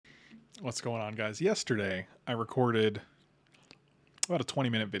What's going on, guys? Yesterday, I recorded about a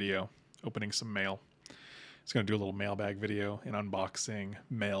 20-minute video opening some mail. I was going to do a little mailbag video, an unboxing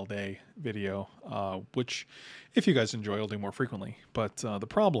mail day video, which, if you guys enjoy, I'll do more frequently. But the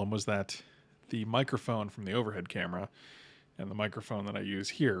problem was that the microphone from the overhead camera and the microphone that I use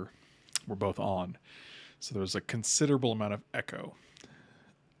here were both on. So there was a considerable amount of echo.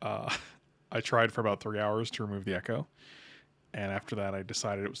 I tried for about 3 hours to remove the echo. And after that, I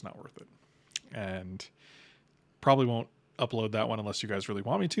decided it was not worth it. And probably won't upload that one unless you guys really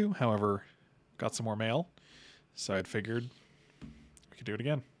want me to. However, got some more mail, so I'd figured we could do it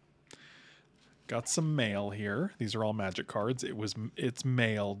again. Got some mail here. These are all magic cards. It's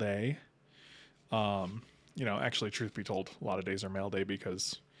mail day. Actually, truth be told, a lot of days are mail day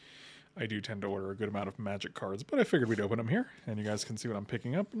because I do tend to order a good amount of magic cards. But I figured we'd open them here, and you guys can see what I'm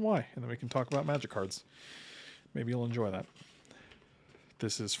picking up and why, and then we can talk about magic cards. Maybe you'll enjoy that.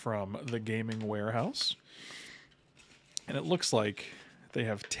 This is from the Gaming Warehouse. And it looks like they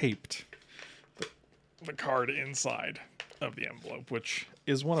have taped the card inside of the envelope, which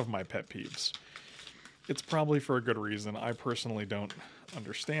is one of my pet peeves. It's probably for a good reason. I personally don't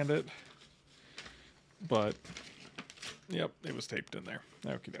understand it. But, yep, it was taped in there.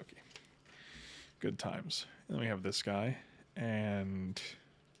 Okie dokie. Good times. And then we have this guy. And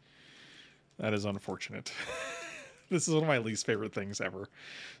that is unfortunate. This is one of my least favorite things ever.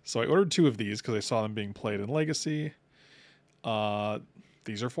 So I ordered 2 of these because I saw them being played in Legacy.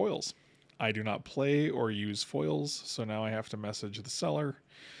 These are foils. I do not play or use foils, so now I have to message the seller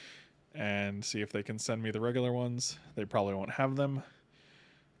and see if they can send me the regular ones. They probably won't have them,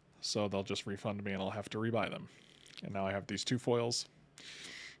 so they'll just refund me and I'll have to rebuy them. And now I have these 2 foils,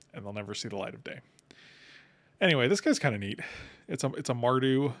 and they'll never see the light of day. Anyway, this guy's kind of neat. It's a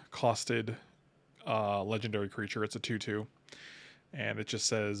Mardu costed legendary creature. It's a 2/2, and it just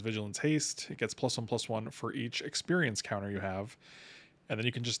says Vigilance Haste. It gets +1/+1 for each experience counter you have, and then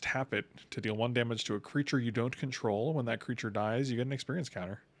you can just tap it to deal 1 damage to a creature you don't control. When that creature dies, you get an experience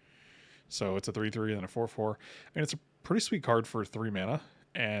counter. So it's a 3/3 and then a 4/4. I mean, it's a pretty sweet card for 3 mana,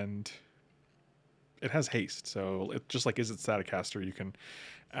 and it has haste. So it just like Izzet Staticaster, you can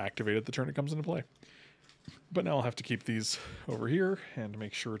activate it the turn it comes into play. But now I'll have to keep these over here and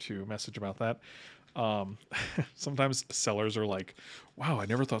make sure to message about that. Sometimes sellers are like, wow, I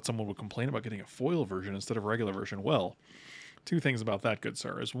never thought someone would complain about getting a foil version instead of a regular version. Well, 2 things about that, good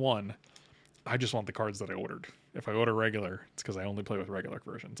sir, is 1, I just want the cards that I ordered. If I order regular, it's because I only play with regular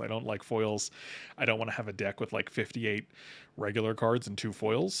versions. I don't like foils. I don't want to have a deck with like 58 regular cards and 2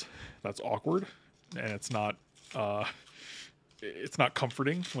 foils. That's awkward, and it's not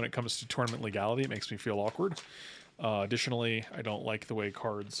comforting when it comes to tournament legality. It makes me feel awkward. Additionally, I don't like the way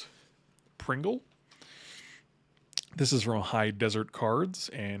cards pringle. This is from High Desert Cards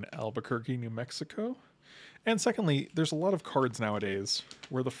in Albuquerque, New Mexico. And secondly, there's a lot of cards nowadays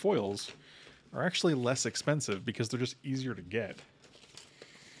where the foils are actually less expensive because they're just easier to get.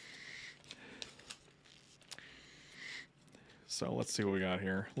 So let's see what we got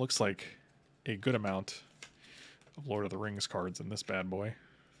here. Looks like a good amount of Lord of the Rings cards in this bad boy.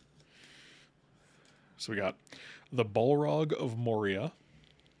 So we got the Balrog of Moria.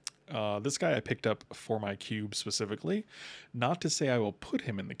 This guy I picked up for my cube specifically. Not to say I will put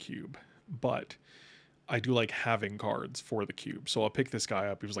him in the cube, but I do like having cards for the cube. So I'll pick this guy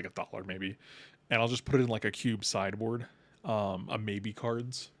up. He was like $1 maybe. And I'll just put it in like a cube sideboard, a maybe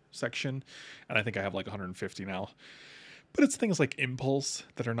cards section. And I think I have like 150 now. But it's things like Impulse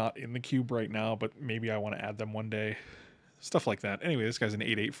that are not in the cube right now, but maybe I want to add them one day. Stuff like that. Anyway, this guy's an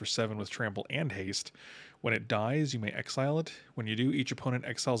 8/8 for 7 with Trample and Haste. When it dies, you may exile it. When you do, each opponent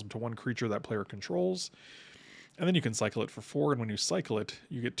exiles up to 1 creature that player controls. And then you can cycle it for 4, and when you cycle it,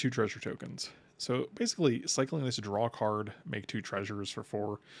 you get 2 treasure tokens. So basically, cycling this, draw a card, make 2 treasures for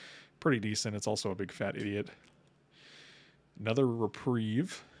 4. Pretty decent. It's also a big fat idiot. Another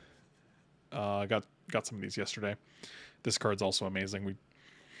Reprieve. Got some of these yesterday. This card's also amazing.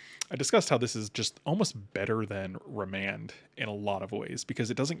 I discussed how this is just almost better than Remand in a lot of ways because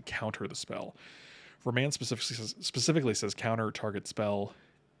it doesn't counter the spell. Remand specifically says counter target spell.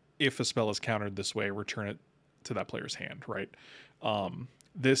 If a spell is countered this way, return it to that player's hand, right?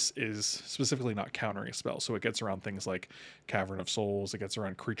 This is specifically not countering a spell, so it gets around things like Cavern of Souls. It gets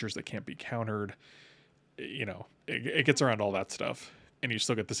around creatures that can't be countered. You know, it gets around all that stuff, and you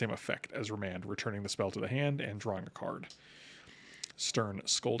still get the same effect as Remand, returning the spell to the hand and drawing a card. Stern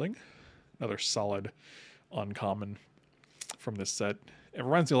Scolding, another solid uncommon from this set. It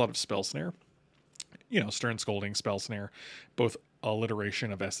reminds me a lot of Spell Snare. You know, Stern Scolding, Spell Snare, both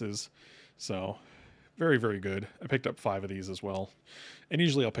alliteration of S's. So Very, very good. I picked up 5 of these as well. And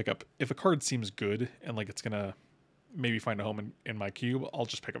usually I'll pick up, if a card seems good and like it's going to maybe find a home in my cube, I'll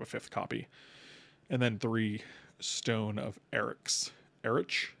just pick up a 5th copy. And then 3 Stone of Eric's.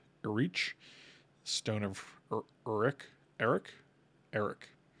 Erich? Stone of Eric.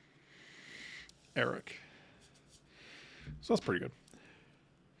 So that's pretty good.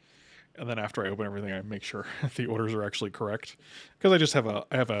 And then after I open everything, I make sure the orders are actually correct, because I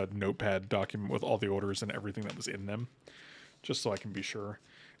have a notepad document with all the orders and everything that was in them, just so I can be sure.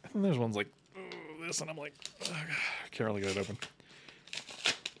 And then there's ones like this, and I'm like, I can't really get it open.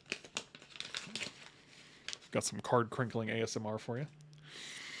 Got some card crinkling ASMR for you.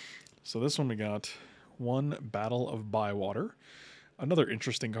 So this one we got 1 Battle of Bywater. Another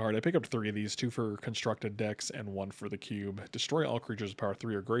interesting card. I pick up 3 of these, 2 for constructed decks and 1 for the cube. Destroy all creatures with power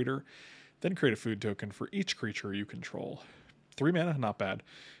 3 or greater, then create a food token for each creature you control. 3 mana, not bad.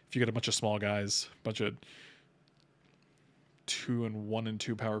 If you get a bunch of small guys, a bunch of 2 and 1 and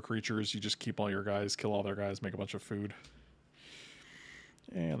 2 power creatures, you just keep all your guys, kill all their guys, make a bunch of food.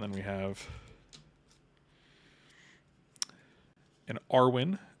 And then we have an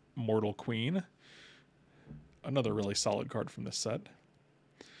Arwen, Mortal Queen. Another really solid card from this set.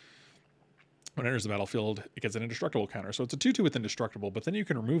 When it enters the battlefield, it gets an indestructible counter. So it's a 2/2 with indestructible, but then you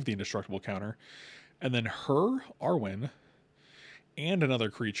can remove the indestructible counter. And then her, Arwen, and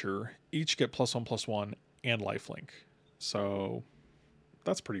another creature each get +1/+1 and lifelink. So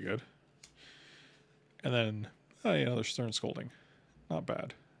that's pretty good. And then, oh yeah, there's Stern Scolding. Not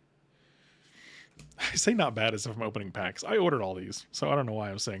bad. I say not bad as if I'm opening packs. I ordered all these, so I don't know why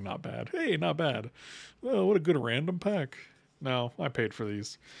I'm saying not bad. Hey, not bad. Oh, what a good random pack. No, I paid for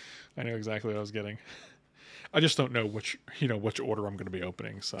these. I knew exactly what I was getting. I just don't know which order I'm going to be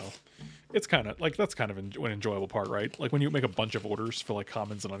opening, so it's kind of like, that's kind of an enjoyable part, right? Like when you make a bunch of orders for like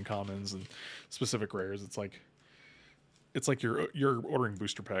commons and uncommons and specific rares, it's like you're ordering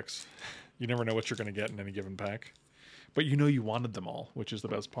booster packs. You never know what you're going to get in any given pack, but you know you wanted them all, which is the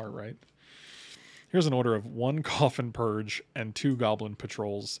best part, right? Here's an order of 1 Coffin Purge and 2 Goblin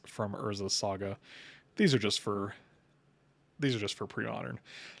Patrols from Urza's Saga. These are just for pre-modern.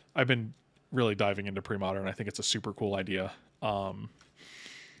 I've been really diving into pre-modern. I think it's a super cool idea.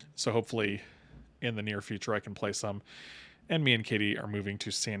 So hopefully in the near future I can play some. And me and Katie are moving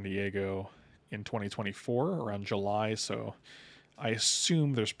to San Diego in 2024 around July, so I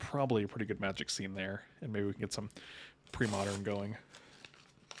assume there's probably a pretty good Magic scene there, and maybe we can get some pre-modern going.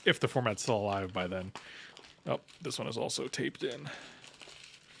 If the format's still alive by then. Oh, this one is also taped in.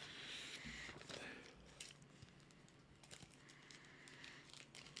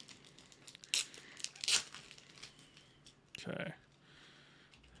 Okay.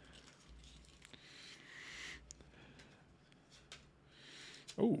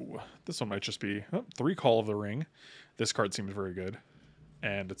 Oh, this one might just be 3 Call of the Ring. This card seems very good,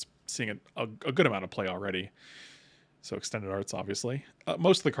 and it's seeing a good amount of play already. So extended arts, obviously.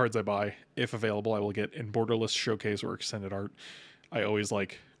 Most of the cards I buy, if available, I will get in borderless, showcase, or extended art. I always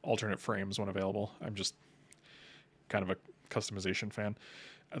like alternate frames when available. I'm just kind of a customization fan.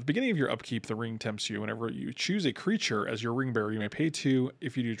 At the beginning of your upkeep, the ring tempts you. Whenever you choose a creature as your ring bearer, you may pay 2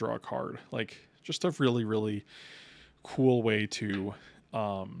 if you do draw a card. Like, just a really, really cool way to...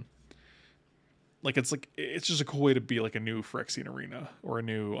 it's just a cool way to be like a new Phyrexian Arena or a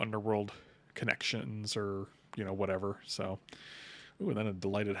new Underworld Connections or... whatever. So, ooh, and then a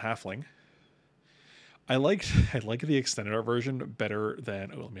Delighted Halfling. I like the extended art version better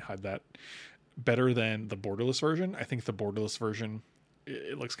than, let me hide that, better than the borderless version. I think the borderless version,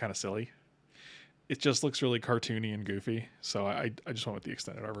 it looks kind of silly. It just looks really cartoony and goofy. So I just went with the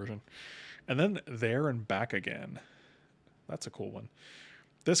extended art version. And then There and Back Again. That's a cool one.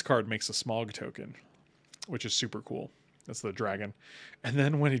 This card makes a Smog token, which is super cool. That's the dragon. And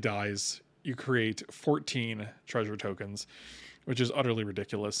then when he dies, you create 14 treasure tokens, which is utterly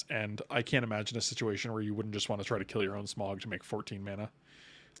ridiculous. And I can't imagine a situation where you wouldn't just want to try to kill your own Smog to make 14 mana.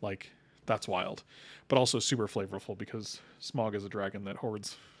 Like, that's wild. But also super flavorful because Smog is a dragon that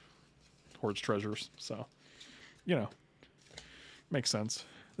hoards treasures. So, makes sense.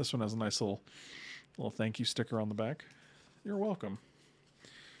 This one has a nice little thank you sticker on the back. You're welcome.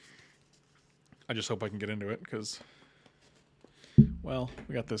 I just hope I can get into it because, well,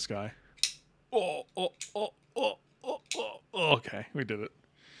 we got this guy. Okay, we did it.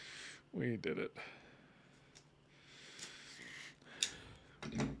 We did it.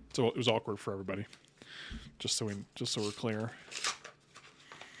 So it was awkward for everybody. Just so we're clear.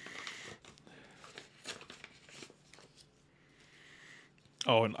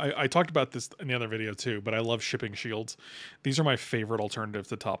 Oh, and I talked about this in the other video too, but I love shipping shields. These are my favorite alternative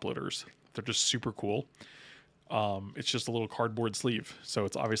to top loaders. They're just super cool. It's just a little cardboard sleeve, so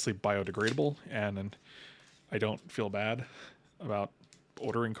it's obviously biodegradable, and I don't feel bad about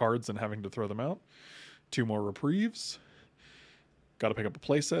ordering cards and having to throw them out. 2 more reprieves. Got to pick up a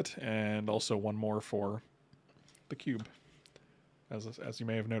playset, and also 1 more for the cube, as you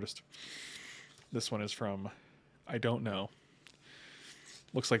may have noticed. This one is from, I don't know.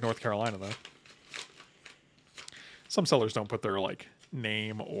 Looks like North Carolina, though. Some sellers don't put their, like,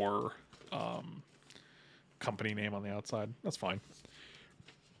 name or company name on the outside. That's fine.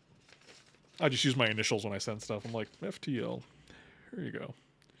 I just use my initials when I send stuff. I'm like, FTL. Here you go.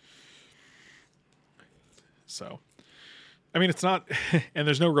 So, I mean, it's not... and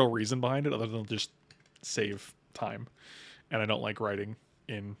there's no real reason behind it other than just save time. And I don't like writing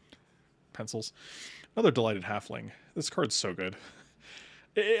in pencils. Another Delighted Halfling. This card's so good.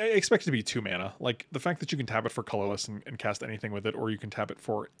 I expect it to be 2 mana. Like, the fact that you can tap it for colorless and cast anything with it, or you can tap it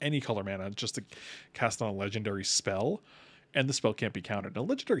for any color mana just to cast on a legendary spell, and the spell can't be countered. Now,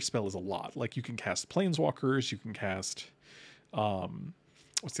 legendary spell is a lot. Like, you can cast Planeswalkers, you can cast...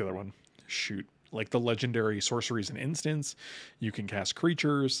 what's the other one? Shoot. Like, the legendary sorceries and instants. You can cast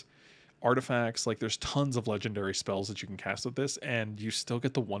creatures, artifacts. Like, there's tons of legendary spells that you can cast with this, and you still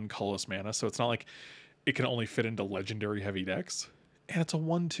get the 1 colorless mana, so it's not like it can only fit into legendary heavy decks. And it's a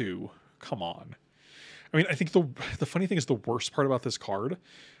 1/2. Come on. I mean, I think the funny thing is the worst part about this card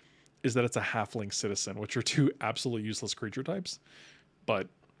is that it's a halfling citizen, which are 2 absolutely useless creature types. But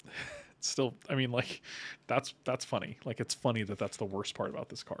still, I mean, like, that's funny. Like, it's funny that that's the worst part about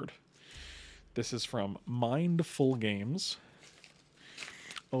this card. This is from Mindful Games.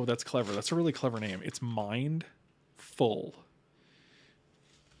 Oh, that's clever. That's a really clever name. It's Mindful.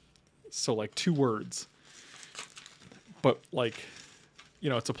 So, like, 2 words. But, like... you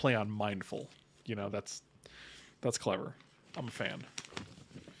know, it's a play on mindful. You know, that's clever. I'm a fan.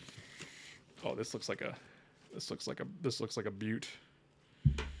 Oh, this looks like a beaut.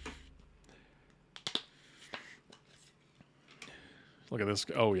 Look at this.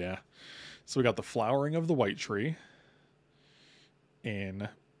 Oh yeah. So we got the flowering of the white tree in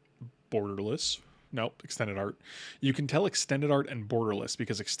borderless. Nope, extended art. You can tell extended art and borderless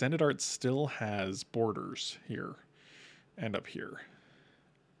because extended art still has borders here and up here.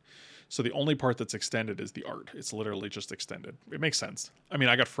 So the only part that's extended is the art. It's literally just extended. It makes sense. I mean,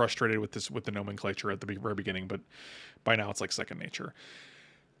 I got frustrated with the nomenclature at the very beginning, but by now it's like second nature.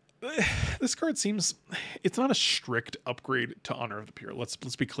 This card seems... it's not a strict upgrade to Honor of the Pure. Let's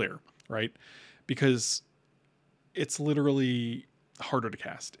be clear, right? Because it's literally harder to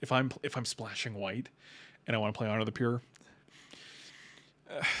cast. If I'm splashing white and I want to play Honor of the Pure,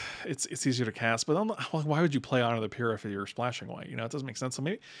 it's easier to cast. But why would you play Honor of the Pure if you're splashing white? You know, it doesn't make sense. So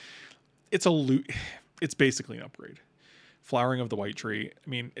maybe... it's basically an upgrade. Flowering of the White Tree. I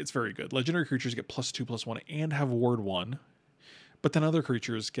mean, it's very good. Legendary creatures get +2/+1 and have Ward 1. But then other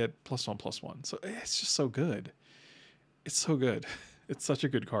creatures get +1/+1. So it's just so good. It's so good. It's such a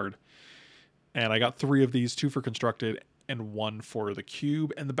good card. And I got 3 of these, 2 for constructed and 1 for the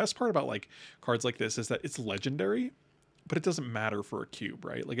cube. And the best part about like cards like this is that it's legendary, but it doesn't matter for a cube,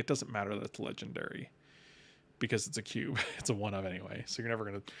 right? Like, it doesn't matter that it's legendary. Because it's a cube. It's a 1-of anyway. So you're never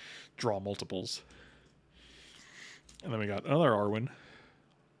going to draw multiples. And then we got another Arwen.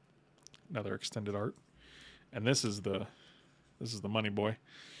 Another extended art. And this is the money boy.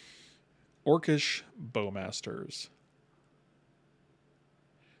 Orcish Bowmasters.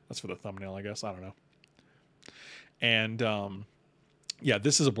 That's for the thumbnail, I guess. I don't know. And yeah,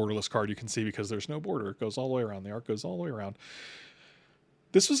 this is a borderless card, you can see, because there's no border. It goes all the way around. The art goes all the way around.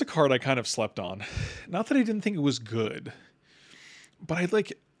 This was a card I kind of slept on. Not that I didn't think it was good, but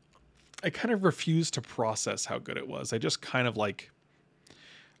I kind of refused to process how good it was. I just kind of like,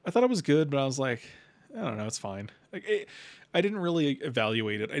 I thought it was good, but I was like, I don't know, it's fine. Like, I didn't really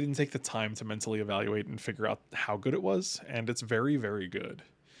evaluate it. I didn't take the time to mentally evaluate and figure out how good it was, and it's very, very good.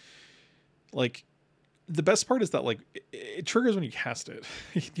 Like, the best part is that, like, it triggers when you cast it.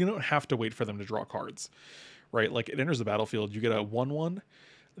 You don't have to wait for them to draw cards. Right, like, it enters the battlefield, you get a 1/1,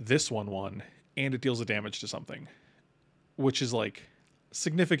 this 1/1, and it deals a damage to something, which is like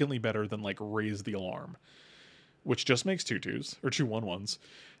significantly better than like Raise the Alarm, which just makes 2/2s or 2 1/1s.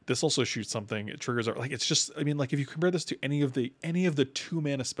 This also shoots something. It triggers like, it's just, I mean, like, if you compare this to any of the 2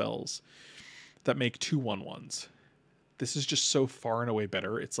 mana spells that make 2 1/1s, this is just so far and away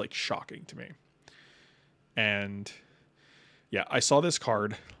better. It's like shocking to me. And yeah, I saw this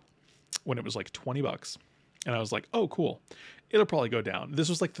card when it was like $20. And I was like, oh, cool. it'll probably go down. This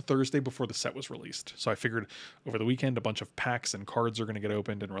was like the Thursday before the set was released. So I figured over the weekend, a bunch of packs and cards are going to get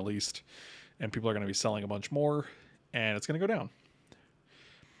opened and released, and people are going to be selling a bunch more, and it's going to go down.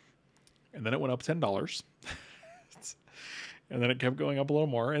 And then it went up $10. And then it kept going up a little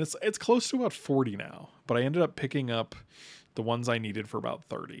more, and it's close to about 40 now. But I ended up picking up the ones I needed for about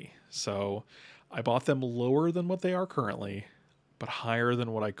 30. So I bought them lower than what they are currently, but higher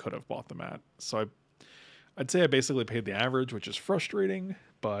than what I could have bought them at. So I'd say I basically paid the average, which is frustrating,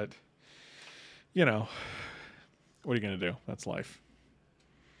 but you know, what are you going to do? That's life.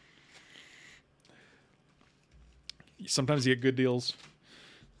 Sometimes you get good deals.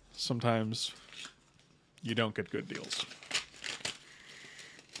 Sometimes you don't get good deals.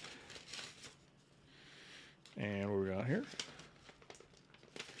 And what we got here?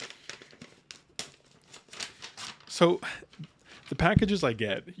 So the packages I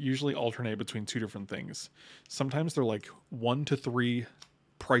get usually alternate between two different things. Sometimes they're like 1 to 3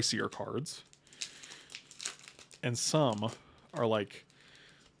 pricier cards, and some are like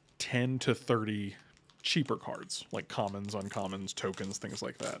 10 to 30 cheaper cards, like commons, uncommons, tokens, things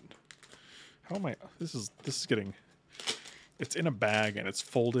like that. How am I? This is getting. It's in a bag and it's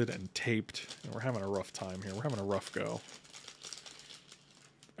folded and taped, and we're having a rough time here. We're having a rough go.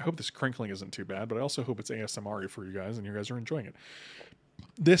 I hope this crinkling isn't too bad, but I also hope it's ASMR for you guys and you guys are enjoying it.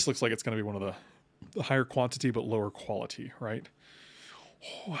 This looks like it's going to be one of the higher quantity but lower quality, right?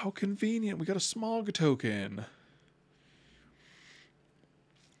 Oh, how convenient. We got a Smog token.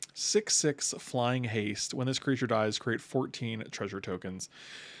 6/6 Flying Haste. When this creature dies, create 14 treasure tokens.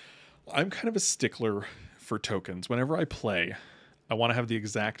 I'm kind of a stickler for tokens. Whenever I play, I want to have the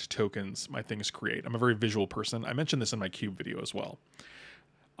exact tokens my things create. I'm a very visual person. I mentioned this in my cube video as well.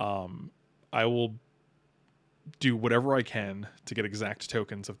 I will do whatever I can to get exact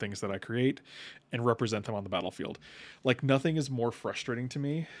tokens of things that I create and represent them on the battlefield. Like, nothing is more frustrating to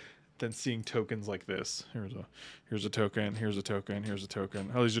me than seeing tokens like this. Here's a token, here's a token, here's a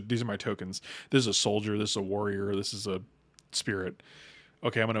token. Oh, these are my tokens. This is a soldier, this is a warrior, this is a spirit.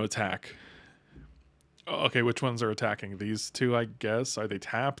 Okay, I'm going to attack. Okay, which ones are attacking? These two, I guess. Are they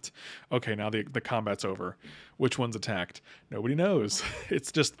tapped? Okay, now the combat's over. Which one's attacked? Nobody knows.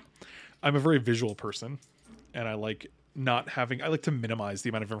 It's just, I'm a very visual person, and I like I like to minimize the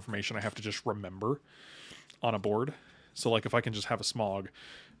amount of information I have to just remember on a board. So like if I can just have a Smog,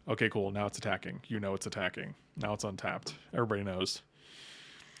 okay, cool, now it's attacking. You know it's attacking. Now it's untapped. Everybody knows.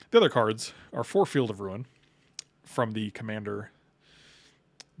 The other cards are 4 Field of Ruin from the Commander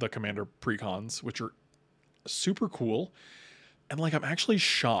precons, which are super cool. And like, I'm actually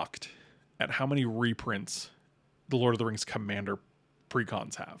shocked at how many reprints the Lord of the Rings Commander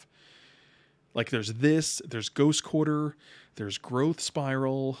precons have. Like, there's Ghost Quarter, there's Growth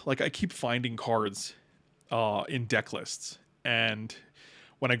Spiral. Like, I keep finding cards in deck lists, and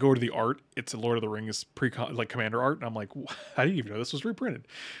when I go to the art, it's a Lord of the Rings precon, like Commander art, and I'm like, how do you even know this was reprinted?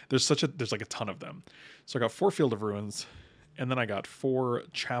 There's like a ton of them. So I got 4 Field of Ruins, and then I got 4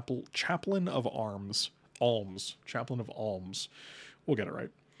 Chaplain of Alms. We'll get it right.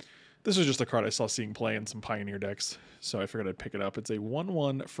 This is just a card I saw seeing play in some Pioneer decks, so I figured I'd pick it up. It's a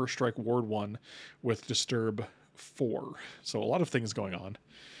 1/1 first strike ward 1 with Disturb 4. So a lot of things going on.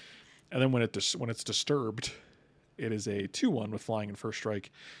 And then when it's disturbed, it is a 2/1 with flying and first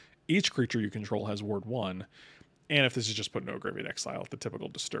strike. Each creature you control has ward 1. And if this is just put no graveyard exile, the typical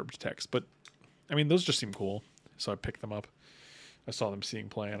disturbed text. But I mean, those just seem cool, so I picked them up. I saw them seeing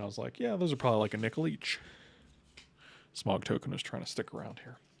play, and I was like, yeah, those are probably like a nickel each. Smog token is trying to stick around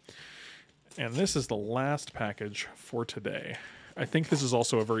here. And this is the last package for today. I think this is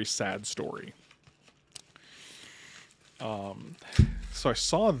also a very sad story. So I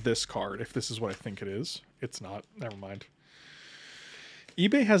saw this card, if this is what I think it is. It's not. Never mind.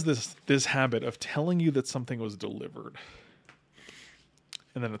 eBay has this habit of telling you that something was delivered,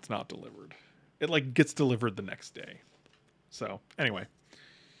 and then it's not delivered. It like gets delivered the next day. So anyway,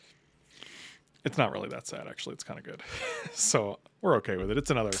 it's not really that sad, actually. It's kind of good. So we're okay with it.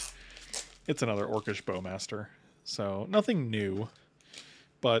 It's another Orcish Bowmaster. So nothing new,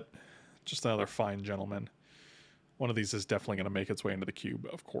 but just another fine gentleman. One of these is definitely going to make its way into the cube,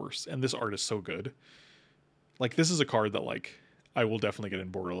 of course. And this art is so good. Like, this is a card that, like, I will definitely get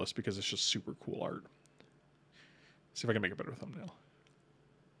in borderless because it's just super cool art. See if I can make a better thumbnail.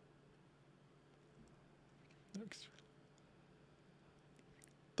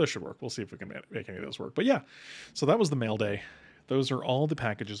 Those should work. We'll see if we can make any of those work. But yeah, so that was the mail day. Those are all the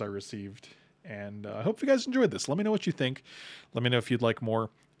packages I received. And I hope you guys enjoyed this. Let me know what you think. Let me know if you'd like more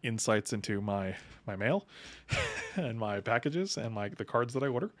insights into my mail and my packages and the cards that I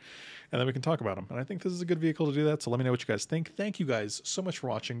order, and then we can talk about them. And I think this is a good vehicle to do that. So let me know what you guys think. Thank you guys so much for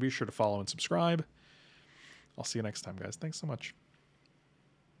watching. Be sure to follow and subscribe. I'll see you next time, guys. Thanks so much.